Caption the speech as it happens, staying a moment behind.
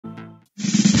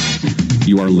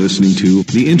You are listening to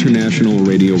the International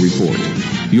Radio Report.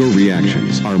 Your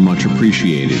reactions are much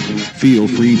appreciated. Feel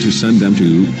free to send them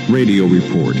to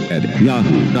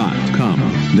radioreport@yahoo.com.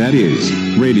 That is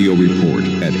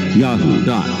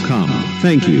radioreport@yahoo.com.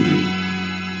 Thank you.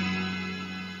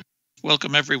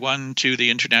 Welcome, everyone, to the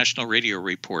International Radio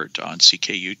Report on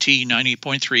CKUT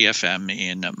 90.3 FM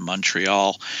in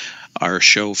Montreal, our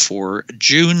show for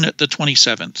June the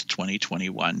 27th,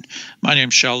 2021. My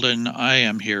name's Sheldon. I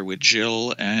am here with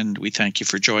Jill, and we thank you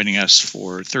for joining us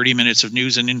for 30 minutes of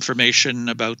news and information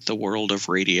about the world of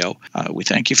radio. We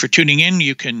thank you for tuning in.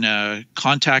 You can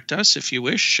contact us if you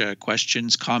wish.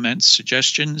 Questions, comments,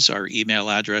 suggestions. Our email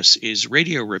address is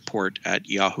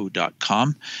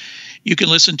radioreport@yahoo.com. You can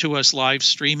listen to us live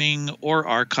streaming or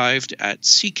archived at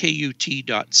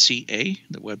ckut.ca,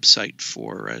 the website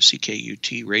for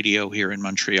CKUT Radio here in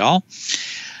Montreal.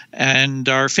 And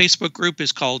our Facebook group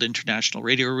is called International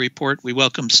Radio Report. We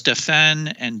welcome Stefan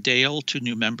and Dale, two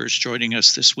new members joining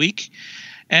us this week.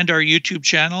 And our YouTube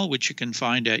channel, which you can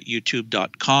find at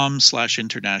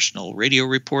youtube.com/International Radio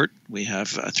Report. We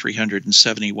have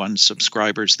 371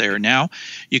 subscribers there now.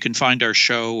 You can find our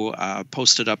show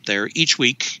posted up there each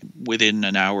week within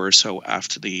an hour or so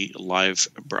after the live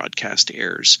broadcast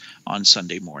airs on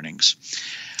Sunday mornings.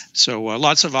 So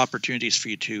lots of opportunities for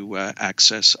you to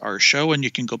access our show, and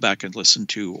you can go back and listen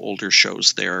to older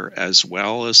shows there, as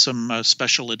well as some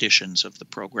special editions of the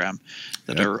program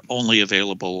that are only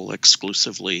available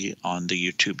exclusively on the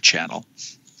YouTube channel.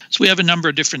 So we have a number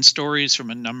of different stories from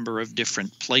a number of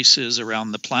different places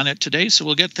around the planet today. So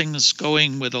we'll get things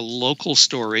going with a local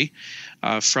story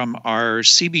from our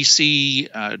CBC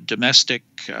domestic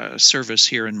service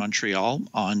here in Montreal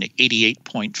on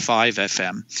 88.5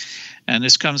 FM. And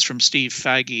this comes from Steve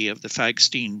Faggy of the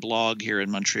Fagstein blog here in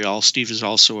Montreal. Steve is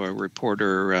also a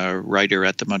reporter, writer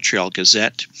at the Montreal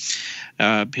Gazette.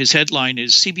 His headline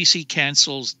is CBC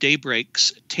cancels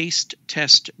Daybreak's Taste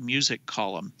Test Music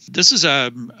column. This is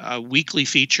a weekly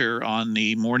feature on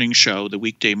the morning show, the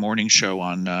weekday morning show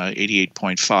on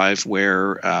 88.5,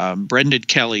 where Brendan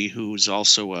Kelly, who's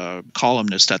also a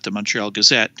columnist at the Montreal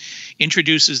Gazette,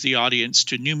 introduces the audience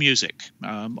to new music,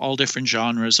 all different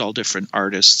genres, all different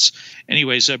artists.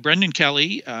 Anyways, Brendan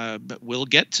Kelly will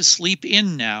get to sleep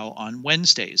in now on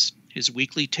Wednesdays. His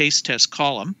weekly Taste Test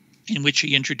column, in which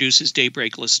he introduces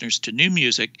Daybreak listeners to new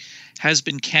music, has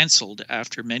been cancelled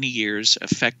after many years,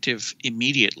 effective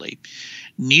immediately.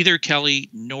 Neither Kelly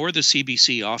nor the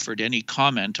CBC offered any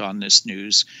comment on this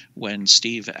news when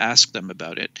Steve asked them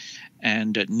about it,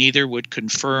 and neither would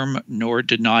confirm nor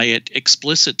deny it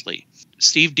explicitly.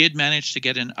 Steve did manage to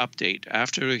get an update.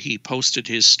 After he posted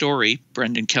his story,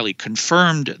 Brendan Kelly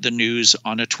confirmed the news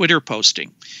on a Twitter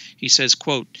posting. He says,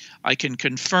 quote, "I can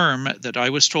confirm that I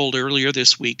was told earlier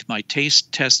this week my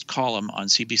taste test column on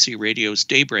CBC Radio's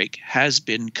Daybreak has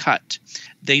been cut.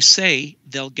 They say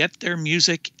they'll get their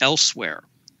music elsewhere.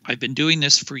 I've been doing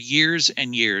this for years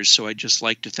and years, so I'd just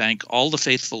like to thank all the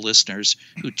faithful listeners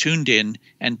who tuned in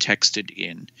and texted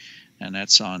in." And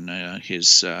that's on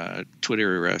his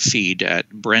Twitter feed at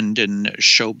Brendan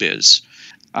Showbiz.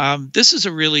 This is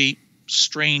a really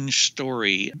strange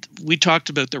story. We talked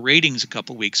about the ratings a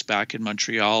couple weeks back in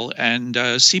Montreal, and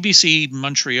CBC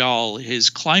Montreal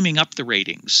is climbing up the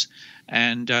ratings.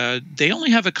 And they only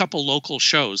have a couple local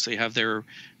shows. They have their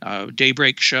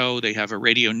Daybreak show, they have a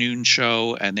Radio Noon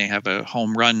show, and they have a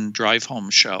Home Run Drive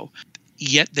Home show.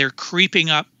 Yet they're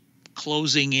creeping up,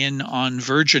 closing in on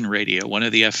Virgin Radio, one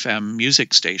of the FM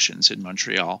music stations in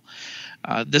Montreal.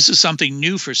 This is something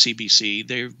new for CBC.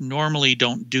 They normally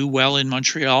don't do well in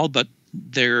Montreal, but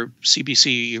their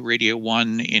CBC Radio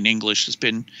 1 in English has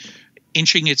been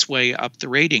inching its way up the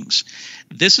ratings.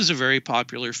 This is a very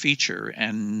popular feature,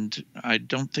 and I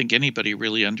don't think anybody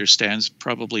really understands,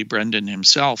 probably Brendan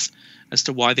himself, as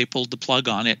to why they pulled the plug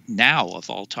on it now of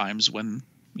all times, when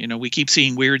we keep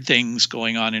seeing weird things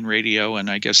going on in radio, and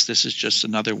I guess this is just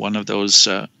another one of those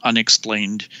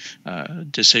unexplained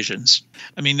decisions.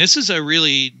 I mean, this is a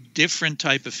really different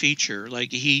type of feature.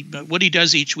 Like what he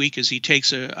does each week is he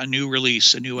takes a new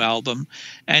release, a new album,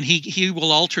 and he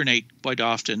will alternate quite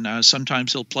often.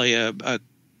 Sometimes he'll play a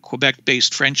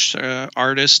Quebec-based French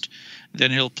artist. Then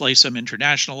he'll play some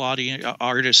international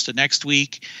artist the next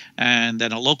week, and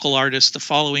then a local artist the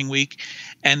following week.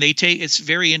 And it's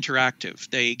very interactive.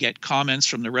 They get comments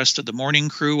from the rest of the morning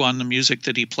crew on the music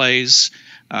that he plays.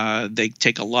 They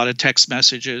take a lot of text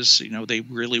messages. They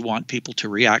really want people to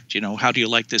react. How do you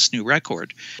like this new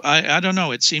record? I don't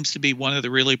know. It seems to be one of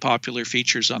the really popular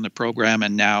features on the program,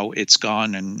 and now it's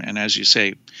gone. And as you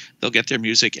say, they'll get their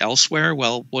music elsewhere.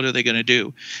 Well, what are they going to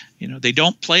do? They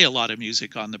don't play a lot of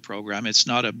music on the program. It's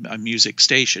not a music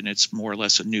station. It's more or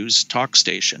less a news talk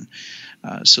station.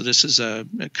 So this is a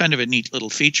kind of a neat little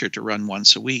feature to run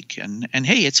once a week. And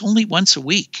hey, it's only once a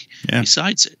week. Yeah.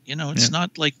 Besides it, it's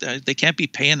not like they can't be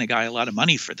paying the guy a lot of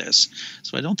money for this.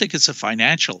 So I don't think it's a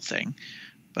financial thing.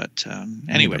 But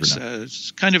anyways,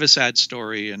 it's kind of a sad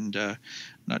story, and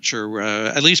not sure.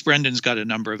 At least Brendan's got a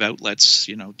number of outlets,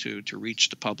 to reach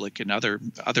the public and other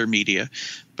media.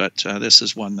 But this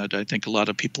is one that I think a lot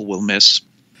of people will miss.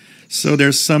 So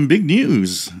there's some big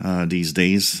news these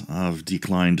days of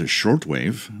declined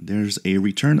shortwave. There's a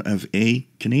return of a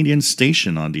Canadian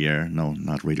station on the air. No,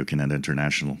 not Radio-Canada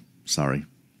International. Sorry,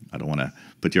 I don't want to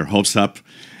put your hopes up.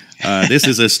 This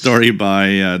is a story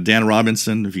by Dan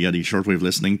Robinson via the Shortwave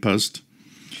Listening Post.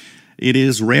 It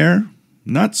is rare,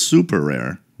 not super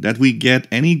rare, that we get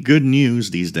any good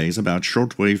news these days about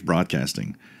shortwave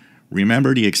broadcasting.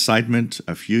 Remember the excitement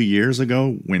a few years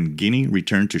ago when Guinea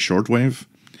returned to shortwave?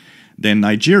 Then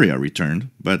Nigeria returned,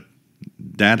 but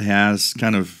that has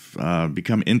kind of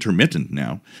become intermittent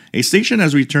now. A station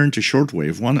has returned to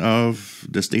shortwave, one of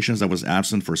the stations that was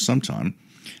absent for some time.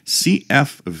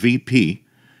 CFVP,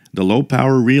 the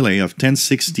low-power relay of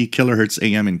 1060 kHz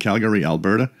AM in Calgary,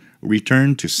 Alberta,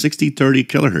 returned to 6030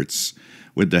 kHz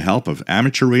with the help of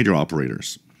amateur radio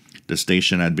operators. The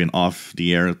station had been off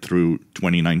the air through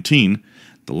 2019.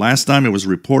 The last time it was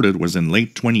reported was in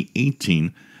late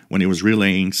 2018 when it was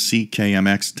relaying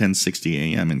CKMX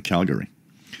 1060 AM in Calgary.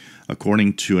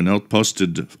 According to a note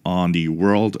posted on the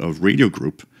World of Radio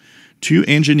group, 2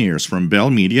 engineers from Bell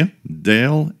Media,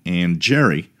 Dale and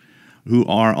Jerry, who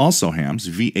are also hams,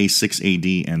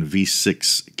 VA6AD and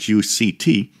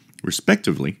V6QCT,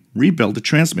 respectively, rebuilt the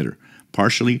transmitter,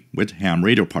 partially with ham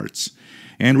radio parts,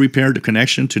 and repaired the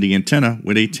connection to the antenna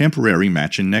with a temporary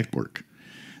matching network.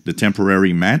 The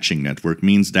temporary matching network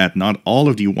means that not all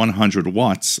of the 100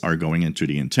 watts are going into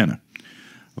the antenna.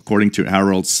 According to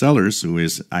Harold Sellers, who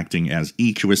is acting as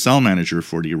EQSL manager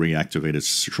for the reactivated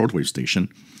shortwave station,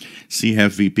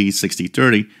 CFVP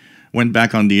 6030 went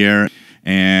back on the air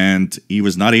and he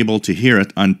was not able to hear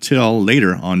it until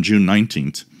later on June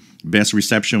 19th. Best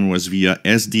reception was via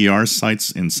SDR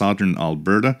sites in southern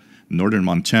Alberta, northern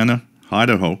Montana,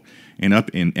 Idaho, and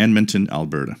up in Edmonton,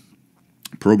 Alberta.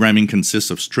 Programming consists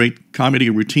of straight comedy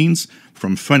routines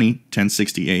from Funny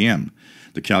 1060 AM,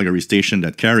 the Calgary station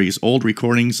that carries old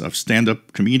recordings of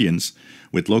stand-up comedians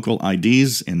with local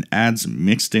IDs and ads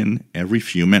mixed in every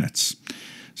few minutes.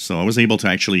 So I was able to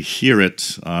actually hear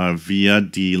it via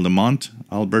the Lemont,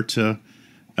 Alberta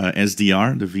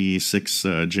SDR, the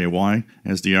V6JY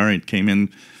SDR. It came in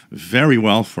very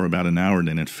well for about an hour,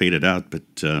 then it faded out.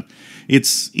 But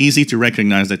it's easy to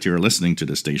recognize that you're listening to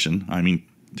the station. I mean,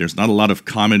 there's not a lot of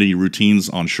comedy routines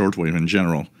on shortwave in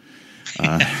general.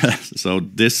 So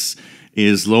this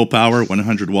is low power,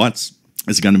 100 watts.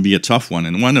 It's going to be a tough one.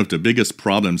 And one of the biggest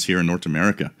problems here in North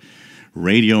America,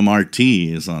 Radio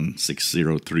Marti is on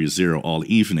 6030 all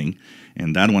evening,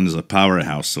 and that one is a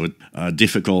powerhouse, so it's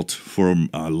difficult for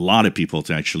a lot of people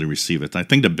to actually receive it. I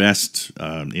think the best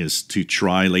is to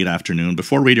try late afternoon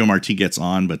before Radio Marti gets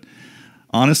on, but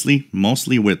honestly,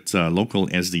 mostly with local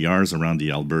SDRs around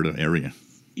the Alberta area.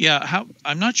 Yeah,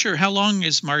 I'm not sure how long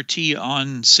is Marti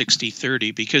on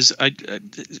 6030, because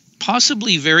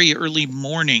possibly very early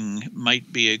morning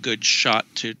might be a good shot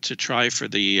to try for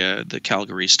the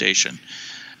Calgary station.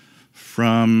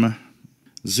 From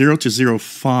 0 to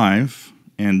 05,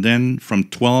 and then from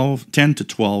 10 to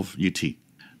 12 UT.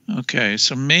 Okay,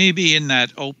 so maybe in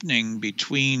that opening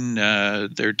between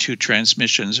their 2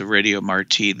 transmissions of Radio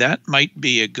Marti, that might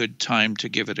be a good time to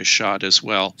give it a shot as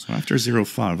well. So after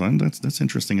 05, that's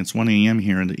interesting. It's 1 a.m.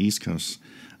 here on the East Coast.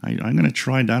 I'm going to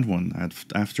try that one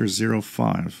after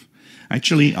 05.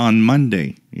 Actually, on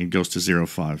Monday, it goes to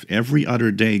 05. Every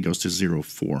other day goes to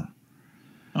 04.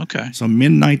 Okay. So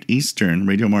midnight Eastern,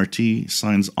 Radio Marti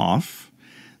signs off.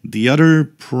 The other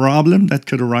problem that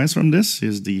could arise from this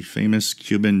is the famous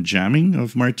Cuban jamming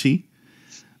of Marti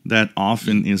that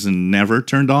often isn't never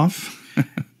turned off.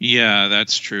 Yeah,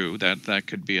 that's true. That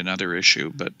could be another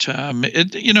issue. But,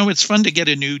 it's fun to get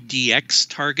a new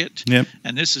DX target. Yep.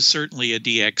 And this is certainly a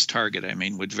DX target, I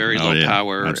mean, with very low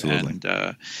power. Absolutely.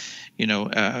 And,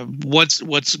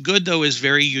 what's good, though, is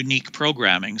very unique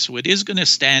programming. So it is going to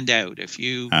stand out if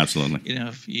you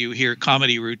if you hear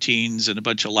comedy routines and a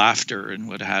bunch of laughter and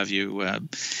what have you.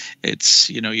 It's,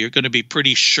 you're going to be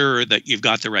pretty sure that you've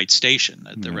got the right station,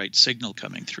 the right signal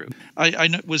coming through.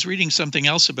 I was reading something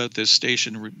else about this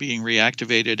station being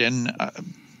reactivated, and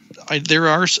there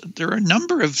are a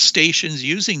number of stations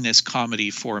using this comedy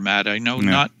format. I know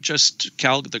not just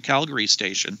the Calgary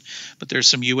station, but there's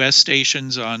some U.S.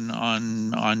 stations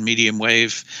on medium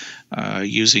wave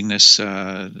using this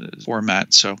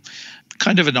format. So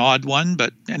kind of an odd one,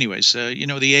 but anyways,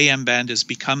 the AM band has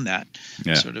become that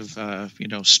sort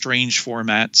of strange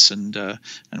formats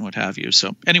and what have you.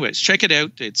 So anyways, check it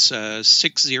out. It's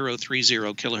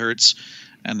 6030 kilohertz.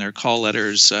 And their call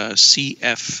letters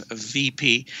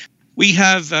CFVP. We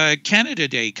have Canada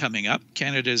Day coming up.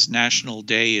 Canada's National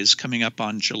Day is coming up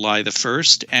on July the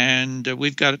 1st. And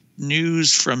we've got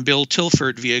news from Bill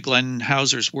Tilford via Glenn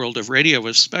Hauser's World of Radio,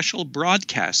 a special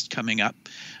broadcast coming up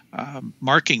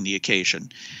marking the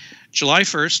occasion. July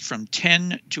 1st from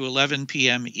 10 to 11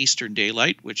 p.m. Eastern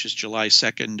Daylight, which is July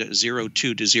 2nd,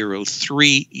 02 to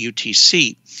 03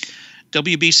 UTC.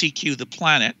 WBCQ The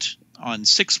Planet on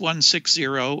 6160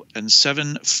 and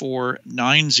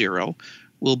 7490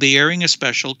 will be airing a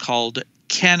special called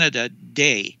Canada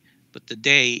Day, but the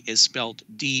day is spelled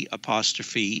D''EH,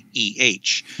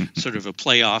 sort of a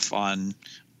play off on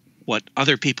what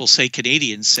other people say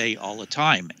Canadians say all the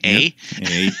time, eh?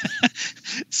 Yep.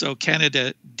 So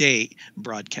Canada Day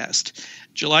broadcast.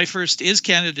 July 1st is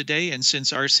Canada Day, and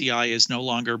since RCI is no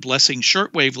longer blessing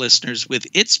shortwave listeners with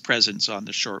its presence on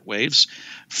the shortwaves,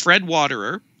 Fred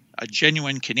Waterer, a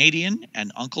genuine Canadian,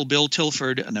 and Uncle Bill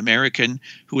Tilford, an American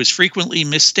who is frequently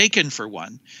mistaken for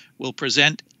one, will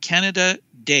present Canada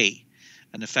Day,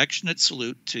 an affectionate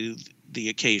salute to the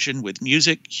occasion with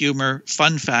music, humor,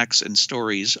 fun facts, and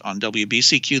stories on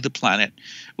WBCQ The Planet,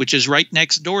 which is right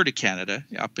next door to Canada,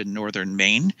 up in northern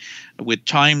Maine, with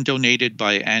time donated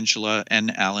by Angela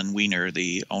and Alan Wiener,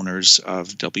 the owners of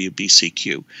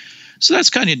WBCQ. So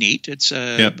that's kind of neat. It's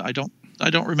I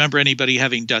don't remember anybody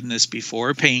having done this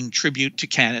before, paying tribute to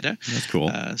Canada. That's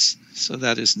cool. So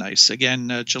that is nice.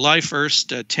 Again, July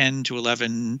 1st, 10 to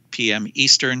 11 p.m.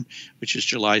 Eastern, which is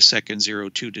July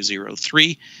 2nd, 02 to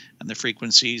 03. And the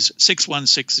frequencies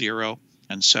 6160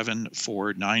 and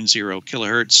 7490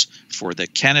 kilohertz for the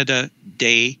Canada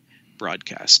Day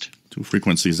broadcast. Two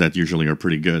frequencies that usually are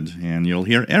pretty good. And you'll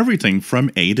hear everything from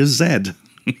A to Z.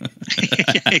 Yeah,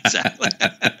 exactly.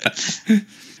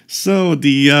 So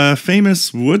the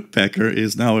famous Woodpecker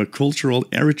is now a cultural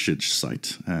heritage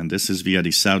site, and this is via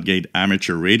the Southgate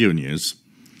Amateur Radio News.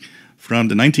 From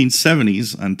the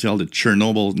 1970s until the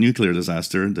Chernobyl nuclear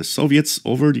disaster, the Soviets'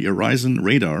 over-the-horizon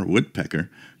radar Woodpecker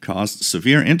caused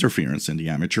severe interference in the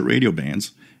amateur radio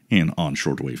bands and on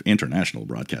shortwave international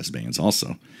broadcast bands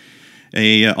also.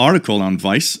 An article on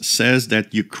Vice says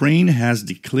that Ukraine has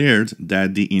declared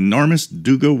that the enormous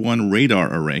Duga-1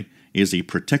 radar array is a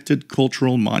protected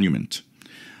cultural monument.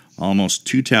 Almost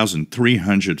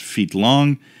 2,300 feet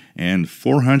long and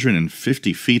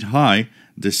 450 feet high,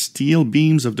 the steel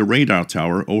beams of the radar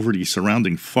tower over the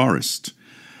surrounding forest.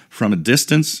 From a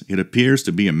distance, it appears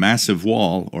to be a massive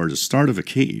wall or the start of a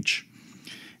cage.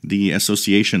 The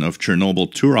Association of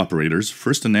Chernobyl Tour Operators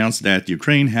first announced that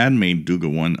Ukraine had made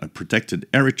Duga-1 a protected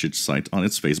heritage site on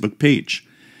its Facebook page.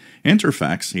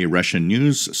 Interfax, a Russian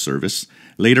news service,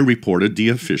 later reported the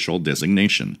official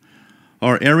designation.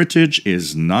 Our heritage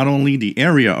is not only the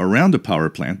area around the power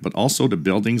plant, but also the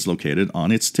buildings located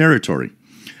on its territory.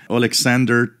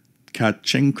 Oleksandr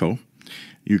Tkachenko,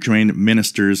 Ukraine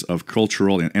Ministers of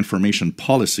Cultural and Information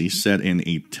Policy, said in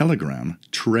a telegram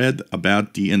thread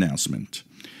about the announcement.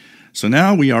 So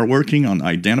now we are working on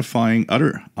identifying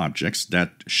other objects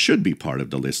that should be part of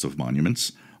the list of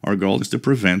monuments. Our goal is to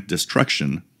prevent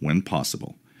destruction when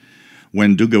possible.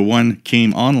 When Duga-1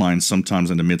 came online sometimes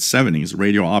in the mid-70s,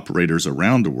 radio operators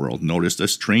around the world noticed a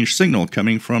strange signal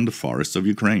coming from the forests of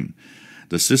Ukraine.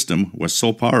 The system was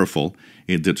so powerful,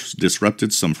 it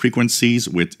disrupted some frequencies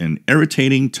with an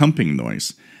irritating thumping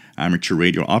noise. Amateur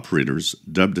radio operators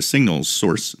dubbed the signal's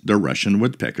source the Russian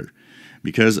Woodpecker.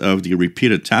 Because of the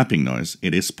repeated tapping noise,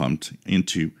 it is pumped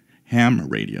into ham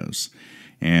radios.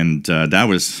 And that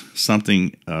was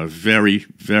something very,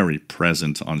 very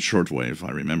present on shortwave.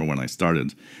 I remember when I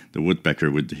started, the Woodpecker,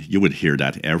 you would hear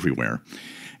that everywhere.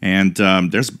 And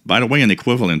there's, by the way, an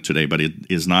equivalent today, but it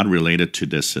is not related to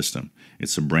this system.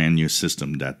 It's a brand new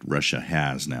system that Russia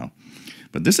has now.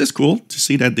 But this is cool to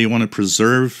see that they want to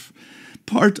preserve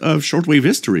part of shortwave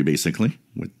history, basically,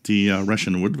 with the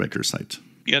Russian Woodpecker site.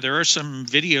 Yeah, there are some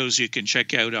videos you can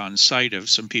check out on site of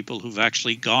some people who've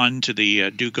actually gone to the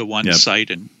Duga-1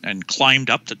 site and climbed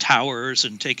up the towers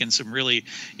and taken some really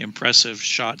impressive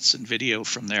shots and video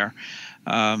from there.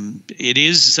 It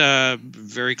is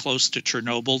very close to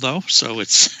Chernobyl, though, so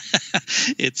it's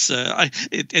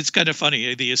kind of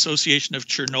funny. The Association of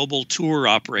Chernobyl Tour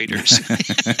Operators.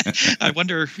 I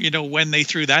wonder, when they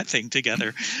threw that thing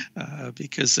together,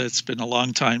 because it's been a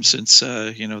long time since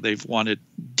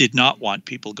did not want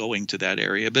people going to that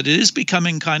area. But it is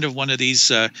becoming kind of one of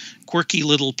these quirky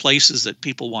little places that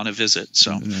people want to visit.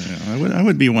 So I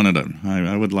would be one of them.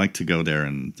 I would like to go there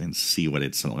and see what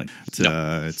it's like.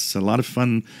 It's a lot of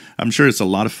fun. I'm sure it's a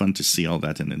lot of fun to see all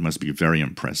that, and it must be very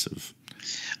impressive.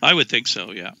 I would think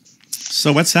so, yeah.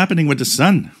 So what's happening with the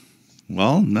sun?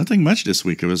 Well, nothing much this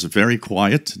week. It was very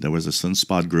quiet. There was a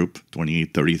sunspot group,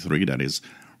 2833, that is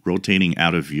rotating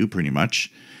out of view pretty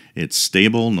much. It's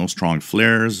stable, no strong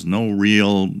flares, no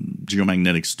real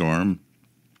geomagnetic storm.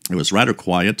 It was rather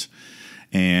quiet,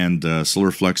 and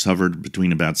solar flux hovered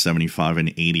between about 75 and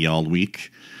 80 all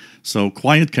week. So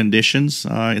quiet conditions.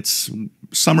 It's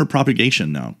summer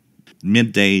propagation now.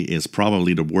 Midday is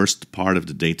probably the worst part of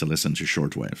the day to listen to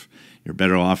shortwave. You're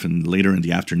better off later in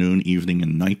the afternoon, evening,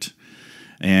 and night.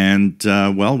 And,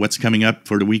 what's coming up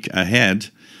for the week ahead?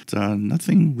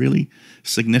 Nothing really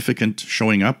significant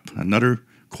showing up. Another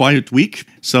quiet week.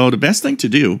 So the best thing to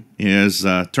do is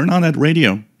turn on that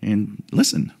radio and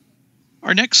listen.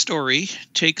 Our next story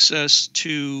takes us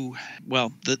to,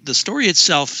 the story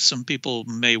itself. Some people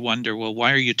may wonder,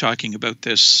 why are you talking about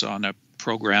this on a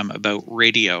program about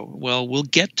radio? Well, we'll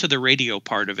get to the radio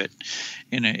part of it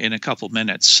in a couple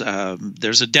minutes.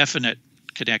 There's a definite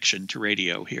connection to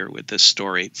radio here with this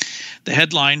story. The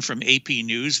headline from AP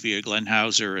News via Glenn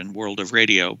Hauser and World of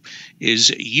Radio is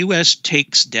U.S.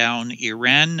 takes down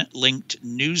Iran-linked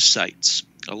news sites,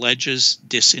 alleges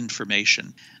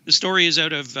disinformation. The story is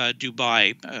out of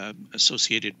Dubai,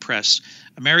 Associated Press.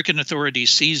 American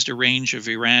authorities seized a range of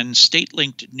Iran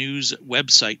state-linked news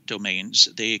website domains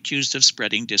they accused of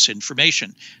spreading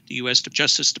disinformation, the U.S.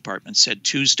 Justice Department said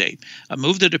Tuesday, a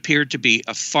move that appeared to be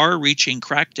a far-reaching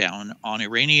crackdown on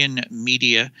Iranian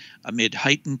media amid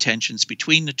heightened tensions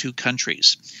between the two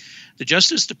countries. The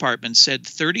Justice Department said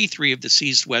 33 of the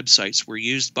seized websites were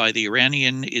used by the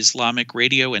Iranian Islamic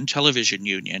Radio and Television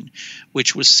Union,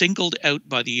 which was singled out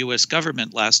by the U.S.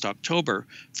 government last October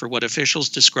for what officials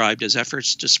described as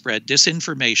efforts to spread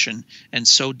disinformation and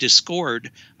sow discord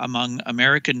among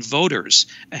American voters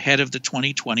ahead of the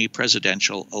 2020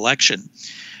 presidential election.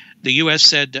 The U.S.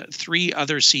 said 3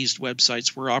 other seized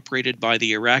websites were operated by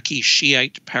the Iraqi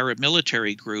Shiite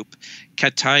paramilitary group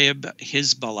Kataib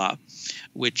Hezbollah,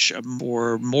 which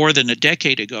more than a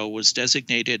decade ago was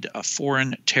designated a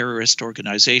foreign terrorist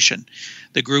organization.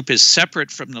 The group is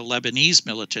separate from the Lebanese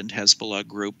militant Hezbollah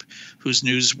group, whose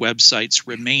news websites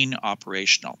remain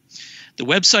operational. The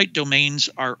website domains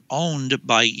are owned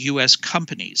by U.S.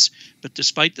 companies, but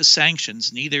despite the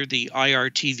sanctions, neither the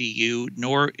IRTVU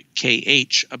nor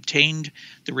KH obtained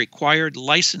the required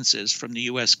licenses from the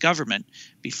U.S. government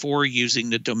before using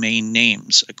the domain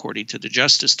names, according to the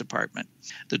Justice Department.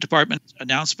 The department's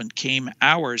announcement came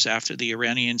hours after the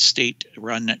Iranian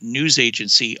state-run news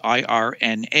agency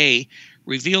IRNA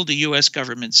revealed the U.S.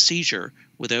 government's seizure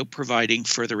without providing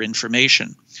further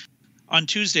information. On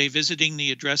Tuesday, visiting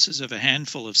the addresses of a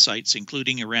handful of sites,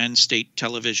 including Iran State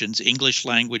Television's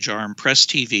English-language arm Press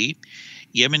TV,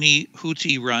 Yemeni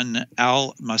Houthi-run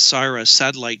Al Masira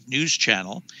satellite news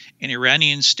channel, and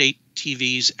Iranian State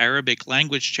TV's Arabic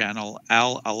language channel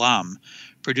Al Alam,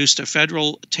 produced a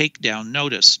federal takedown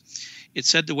notice. It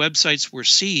said the websites were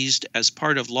seized as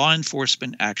part of law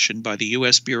enforcement action by the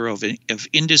U.S. Bureau of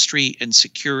Industry and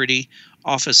Security,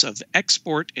 Office of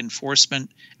Export Enforcement,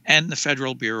 and the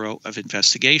Federal Bureau of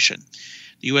Investigation.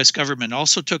 The U.S. government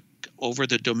also took over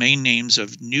the domain names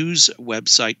of news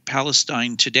website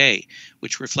Palestine Today,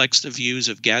 which reflects the views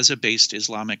of Gaza-based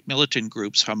Islamic militant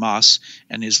groups Hamas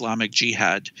and Islamic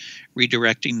Jihad,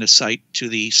 redirecting the site to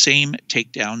the same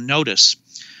takedown notice.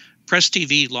 Press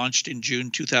TV, launched in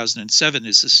June 2007,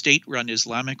 is the state-run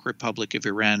Islamic Republic of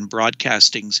Iran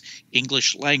Broadcasting's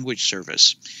English language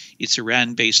service. Its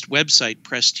Iran-based website,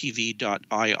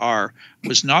 presstv.ir,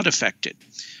 was not affected.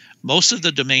 Most of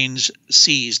the domains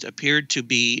seized appeared to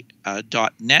be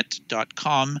 .net,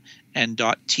 .com, and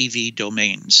 .tv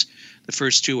domains. The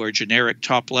first 2 are generic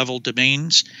top-level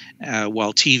domains,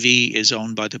 while TV is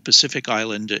owned by the Pacific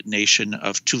Island nation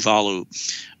of Tuvalu,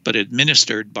 but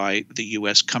administered by the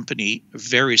U.S. company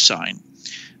VeriSign.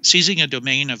 Seizing a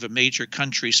domain of a major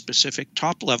country-specific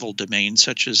top-level domain,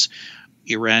 such as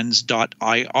Iran's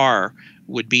 .ir,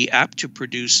 would be apt to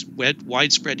produce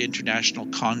widespread international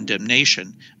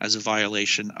condemnation as a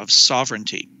violation of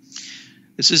sovereignty.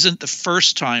 This isn't the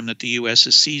first time that the U.S.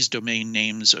 has seized domain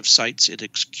names of sites it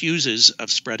accuses of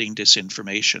spreading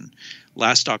disinformation.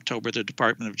 Last October, the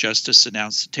Department of Justice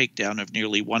announced the takedown of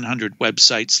nearly 100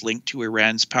 websites linked to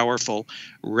Iran's powerful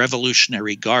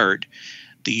Revolutionary Guard.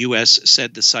 The U.S.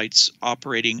 said the sites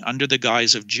operating under the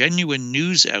guise of genuine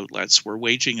news outlets were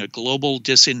waging a global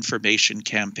disinformation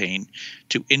campaign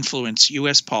to influence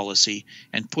U.S. policy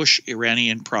and push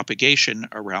Iranian propagation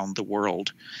around the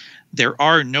world. There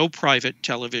are no private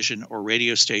television or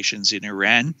radio stations in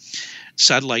Iran.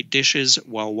 Satellite dishes,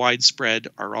 while widespread,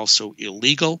 are also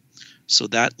illegal. So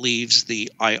that leaves the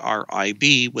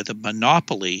IRIB with a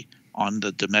monopoly on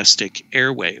the domestic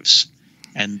airwaves.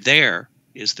 And there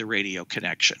is the radio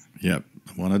connection. Yep.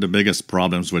 One of the biggest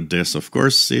problems with this, of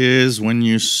course, is when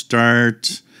you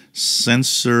start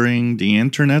censoring the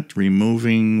internet,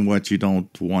 removing what you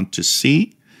don't want to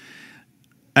see.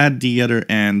 At the other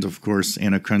end, of course,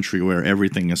 in a country where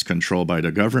everything is controlled by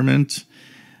the government,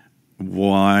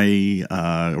 why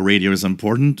radio is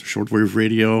important. Shortwave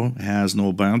radio has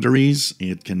no boundaries.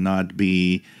 It cannot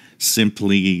be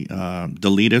simply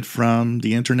deleted from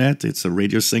the internet. It's a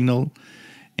radio signal.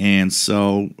 And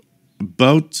so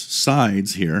both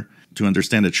sides here to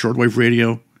understand that shortwave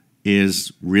radio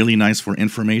is really nice for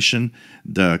information.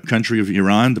 The country of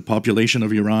Iran, the population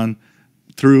of Iran,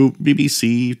 through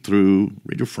BBC, through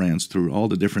Radio France, through all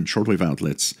the different shortwave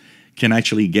outlets, can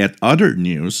actually get other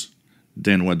news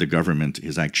than what the government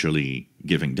is actually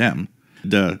giving them.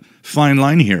 The fine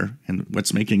line here, and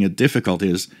what's making it difficult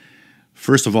is,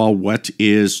 first of all, what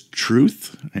is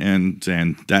truth? And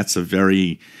that's a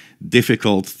very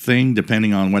difficult thing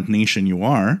depending on what nation you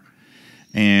are.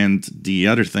 And the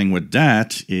other thing with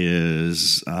that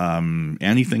is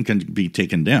anything can be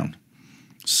taken down.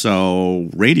 So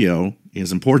radio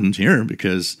is important here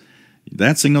because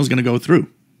that signal is going to go through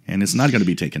and it's not going to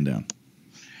be taken down.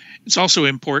 It's also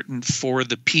important for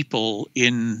the people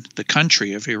in the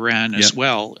country of Iran as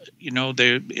well. You know,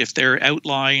 if they're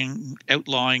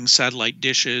outlawing satellite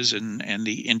dishes and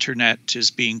the internet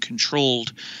is being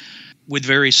controlled with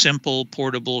very simple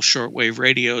portable shortwave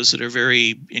radios that are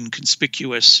very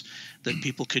inconspicuous, that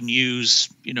people can use,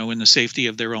 you know, in the safety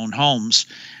of their own homes,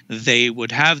 they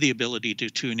would have the ability to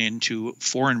tune into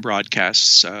foreign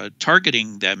broadcasts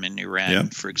targeting them in Iran,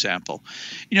 for example.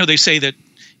 You know, they say that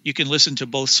you can listen to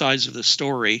both sides of the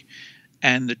story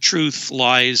and the truth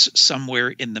lies somewhere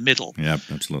in the middle. Yep,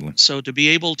 absolutely. So to be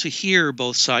able to hear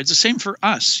both sides, the same for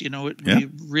us, you know, it'd be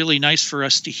really nice for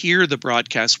us to hear the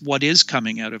broadcast, what is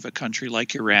coming out of a country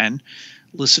like Iran,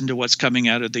 listen to what's coming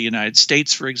out of the United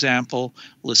States, for example,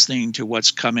 listening to what's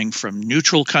coming from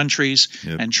neutral countries,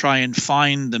 and try and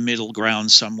find the middle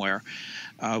ground somewhere.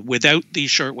 Without these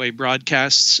shortwave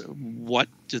broadcasts, what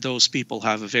do those people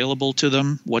have available to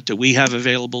them? What do we have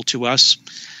available to us?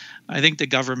 I think the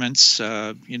governments,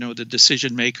 you know, the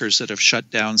decision makers that have shut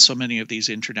down so many of these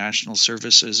international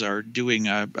services are doing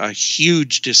a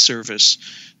huge disservice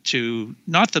to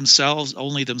not themselves,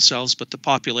 only themselves, but the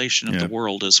population of the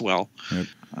world as well.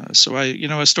 So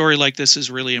a story like this is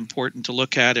really important to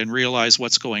look at and realize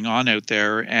what's going on out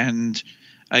there. And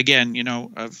again, you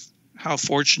know, of how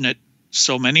fortunate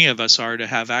so many of us are to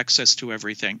have access to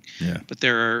everything. But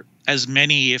there are as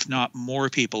many, if not more,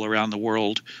 people around the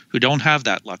world who don't have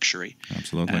that luxury.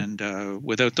 Absolutely. And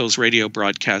without those radio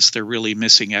broadcasts, they're really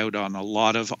missing out on a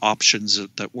lot of options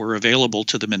that were available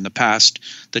to them in the past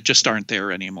that just aren't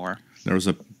there anymore. There was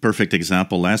a perfect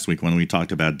example last week when we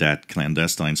talked about that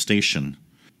clandestine station.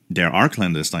 There are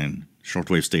clandestine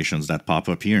shortwave stations that pop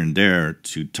up here and there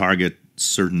to target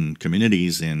certain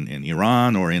communities in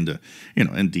Iran or in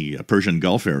the Persian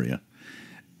Gulf area.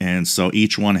 And so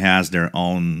each one has their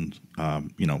own,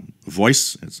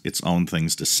 voice, its own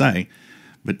things to say.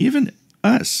 But even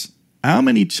us, how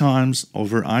many times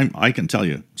over, I can tell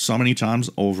you, so many times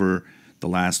over the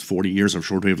last 40 years of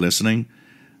shortwave listening,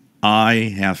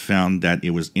 I have found that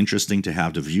it was interesting to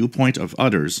have the viewpoint of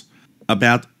others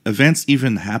about events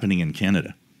even happening in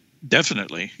Canada.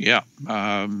 Definitely, yeah.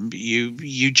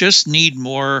 You just need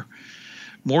more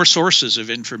sources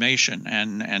of information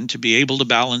and to be able to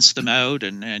balance them out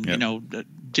and you know,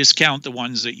 discount the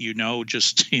ones that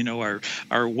just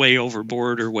are way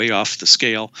overboard or way off the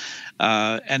scale,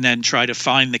 and then try to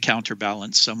find the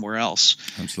counterbalance somewhere else.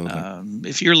 Absolutely.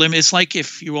 If you're limited, it's like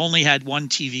if you only had one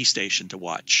TV station to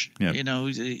watch. You know,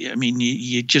 I mean,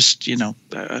 you just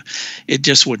it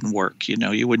just wouldn't work. You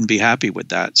know, you wouldn't be happy with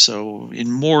that. So,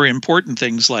 in more important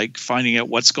things like finding out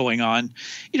what's going on,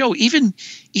 you know, even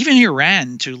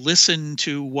Iran, to listen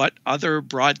to what other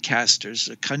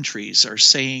broadcasters, countries are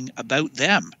saying about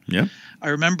them. them. Yeah. I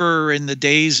remember in the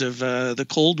days of the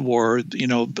Cold War,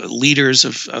 leaders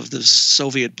of the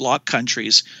Soviet bloc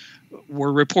countries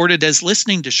were reported as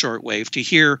listening to shortwave to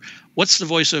hear what's the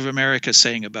Voice of America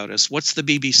saying about us, what's the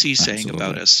BBC saying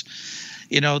about us.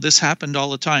 This happened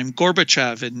all the time.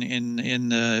 Gorbachev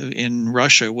in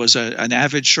Russia was an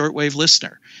avid shortwave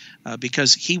listener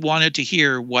because he wanted to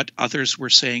hear what others were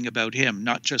saying about him,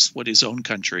 not just what his own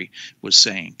country was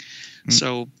saying.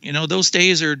 So, those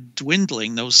days are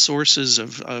dwindling. Those sources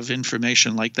of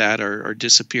information like that are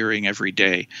disappearing every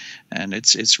day. And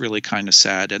it's really kind of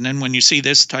sad. And then when you see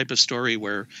this type of story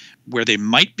where they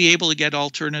might be able to get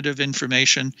alternative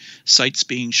information, sites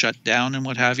being shut down and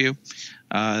what have you,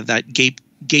 that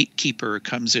gatekeeper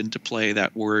comes into play,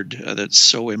 that word that's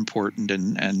so important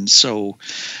and so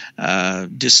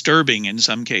disturbing in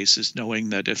some cases, knowing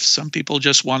that if some people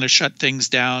just want to shut things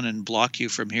down and block you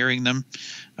from hearing them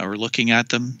or looking at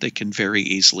them, they can very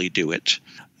easily do it.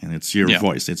 And it's your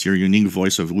voice. It's your unique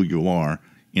voice of who you are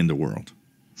in the world.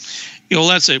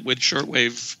 That's it. With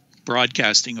shortwave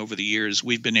broadcasting over the years,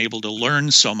 we've been able to learn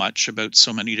so much about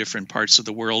so many different parts of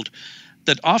the world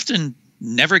that often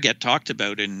never get talked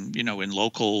about in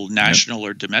local, national,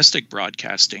 or domestic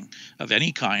broadcasting of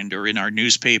any kind, or in our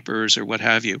newspapers or what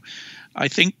have you. I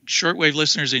think shortwave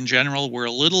listeners in general were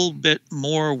a little bit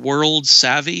more world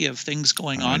savvy of things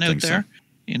going on out there.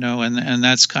 And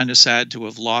that's kind of sad to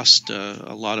have lost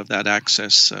a lot of that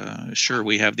access. Sure,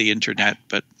 we have the internet,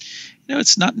 but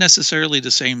it's not necessarily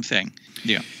the same thing.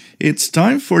 Yeah. It's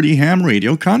time for the ham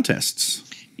radio contests.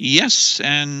 Yes,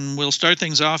 and we'll start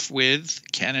things off with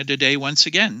Canada Day once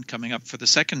again, coming up for the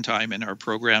second time in our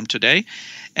program today.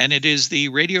 And it is the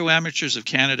Radio Amateurs of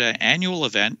Canada annual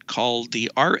event called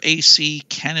the RAC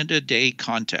Canada Day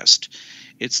Contest.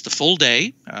 It's the full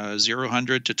day,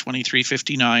 0000 to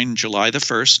 23:59, July the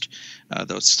 1st.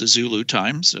 That's the Zulu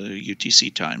times,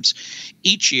 UTC times.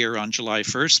 Each year on July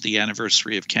 1st, the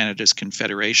anniversary of Canada's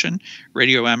Confederation,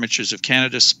 Radio Amateurs of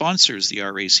Canada sponsors the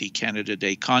RAC Canada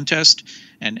Day Contest,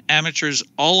 and amateurs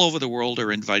all over the world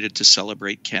are invited to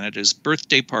celebrate Canada's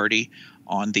birthday party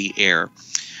on the air.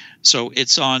 So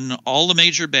it's on all the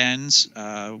major bands,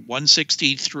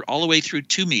 160 through all the way through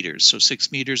 2 meters, so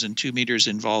 6 meters and 2 meters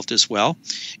involved as well.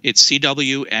 It's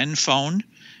CW and phone.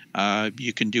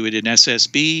 You can do it in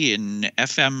SSB, in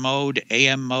FM mode,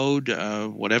 AM mode,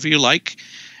 whatever you like.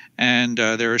 And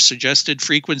there are suggested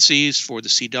frequencies for the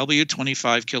CW,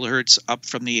 25 kilohertz up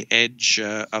from the edge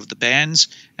of the bands,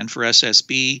 and for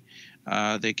SSB,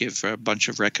 they give a bunch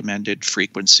of recommended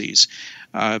frequencies.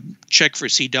 Check for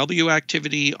CW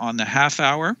activity on the half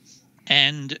hour.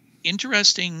 And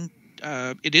interesting,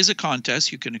 it is a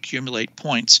contest. You can accumulate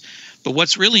points. But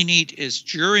what's really neat is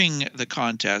during the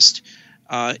contest,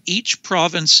 each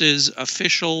province's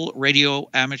official Radio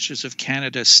Amateurs of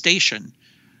Canada station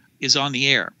is on the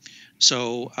air.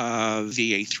 So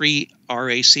VA3,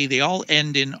 RAC, they all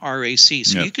end in RAC.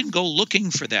 So you can go looking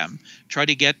for them, try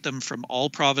to get them from all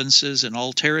provinces and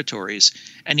all territories.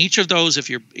 And each of those, if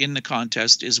you're in the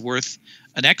contest, is worth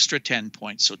an extra 10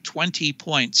 points. So 20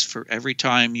 points for every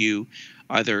time you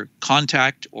either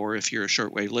contact, or if you're a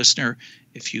shortwave listener,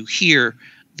 if you hear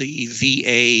the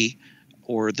VA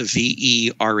or the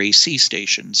VE RAC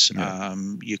stations.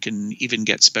 You can even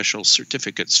get special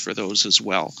certificates for those as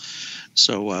well.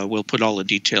 So we'll put all the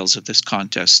details of this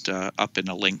contest up in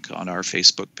a link on our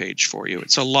Facebook page for you.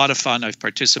 It's a lot of fun. I've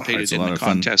participated in the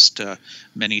contest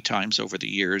many times over the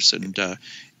years, and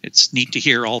it's neat to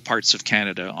hear all parts of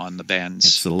Canada on the bands.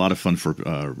 It's a lot of fun for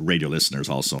radio listeners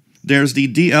also. There's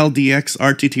the DLDX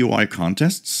RTTY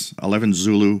contests, 11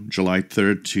 Zulu, July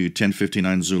 3rd to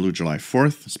 10:59 Zulu, July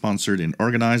 4th, sponsored and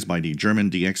organized by the German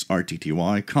DX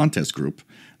RTTY contest group.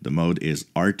 The mode is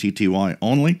RTTY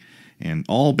only, and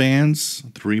all bands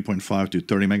 3.5 to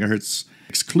 30 megahertz,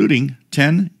 excluding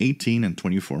 10, 18, and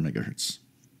 24 megahertz.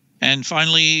 And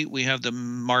finally, we have the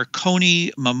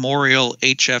Marconi Memorial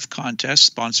HF contest,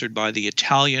 sponsored by the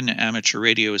Italian Amateur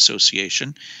Radio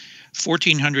Association.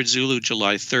 1400 Zulu,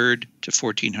 July 3rd to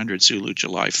 1400 Zulu,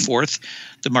 July 4th.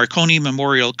 The Marconi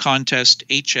Memorial Contest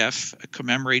HF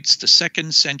commemorates the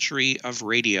 2nd century of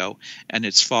radio and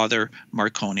its father,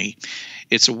 Marconi.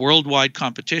 It's a worldwide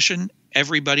competition.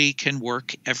 Everybody can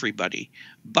work everybody.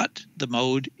 but the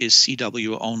mode is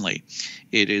CW only.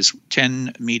 It is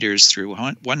 10 meters through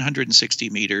 160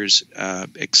 meters,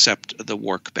 except the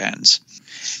work bands.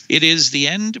 It is the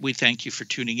end. We thank you for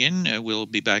tuning in. We'll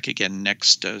be back again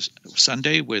next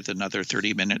Sunday with another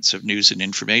 30 minutes of news and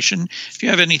information. If you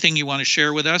have anything you want to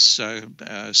share with us,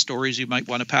 stories you might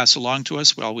want to pass along to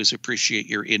us, we always appreciate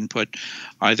your input.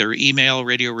 Either email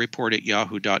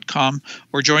radioreport@yahoo.com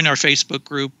or join our Facebook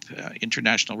group,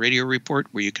 International Radio Report,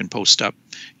 where you can post up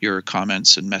your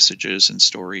comments and messages and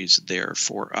stories there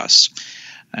for us.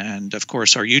 And of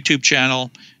course, our YouTube channel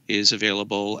is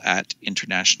available at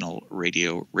International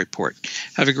Radio Report.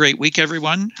 Have a great week,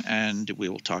 everyone, and we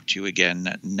will talk to you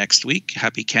again next week.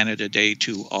 Happy Canada Day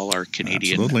to all our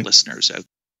Canadian listeners out there.